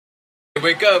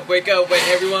Wake up, wait,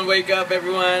 everyone, wake up,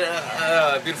 everyone.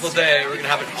 Beautiful day. We're gonna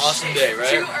have an awesome day, right?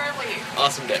 Too early.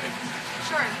 Awesome day.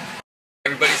 Sure.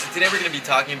 Everybody, so today we're gonna be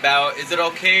talking about, is it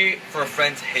okay for a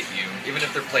friend to hit you, even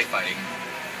if they're play fighting?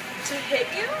 To hit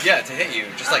you? Yeah, to hit you,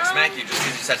 just like smack you, just because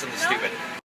you said something no. stupid.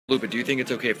 Lupa, do you think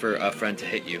it's okay for a friend to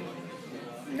hit you?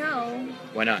 No,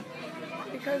 Why not?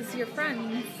 because you're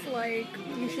friends. Like,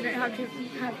 you shouldn't have to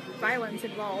have violence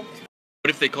involved. What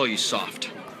if they call you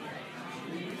soft?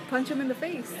 Punch him in the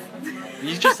face.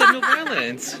 You just said no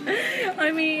violence.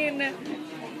 I mean,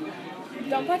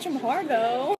 don't punch him hard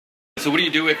though. So what do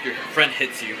you do if your friend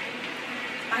hits you?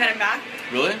 I hit him back.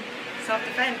 Really?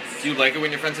 Self-defense. Do you like it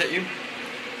when your friends hit you?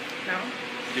 No.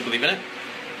 Do you believe in it?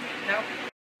 No. What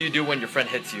do you do when your friend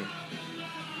hits you?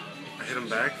 I hit him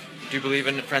back. Do you believe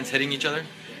in friends hitting each other?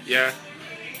 Yeah,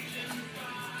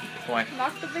 Why?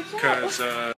 Knock the bitch out.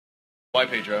 because, Why,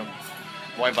 Pedro?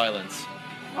 Why violence?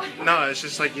 no, it's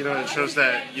just like, it shows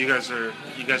that you guys are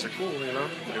cool,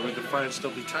 and we can fight and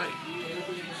still be tight.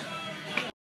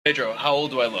 Pedro, how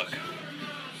old do I look?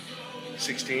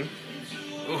 16?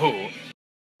 Ooh. How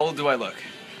old do I look?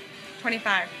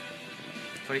 25.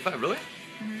 25, really?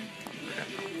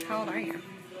 How old are you?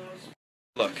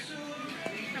 Look.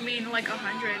 I mean, like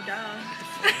 100, duh.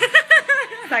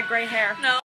 Is that gray hair?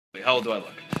 No. Wait, how old do I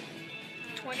look?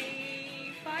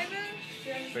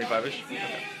 25-ish? 25-ish?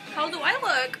 Okay. How old do I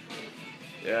look?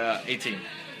 Yeah, 18.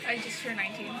 I just turned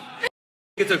 19.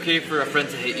 It's okay for a friend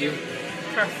to hit you?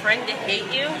 For a friend to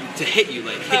hit you? To hit you,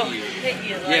 like hit you. Hit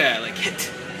you. Like, Yeah, like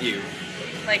hit you.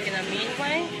 Like in a mean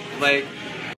way? Like,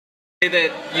 say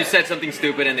that you said something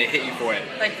stupid and they hit you for it.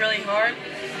 Like really hard?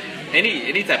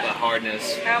 Any type of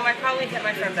hardness. I probably hit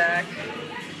my friend back.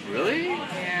 Really?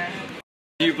 Yeah.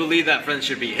 Do you believe that friends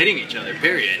should be hitting each other,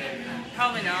 period?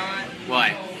 Probably not.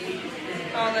 Why?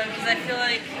 I don't know, because I feel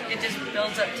like it just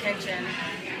builds up tension.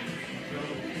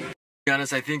 To be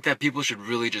honest, I think that people should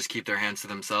really just keep their hands to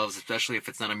themselves, especially if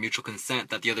it's not a mutual consent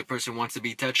that the other person wants to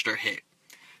be touched or hit.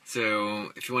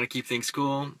 So, if you want to keep things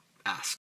cool, ask.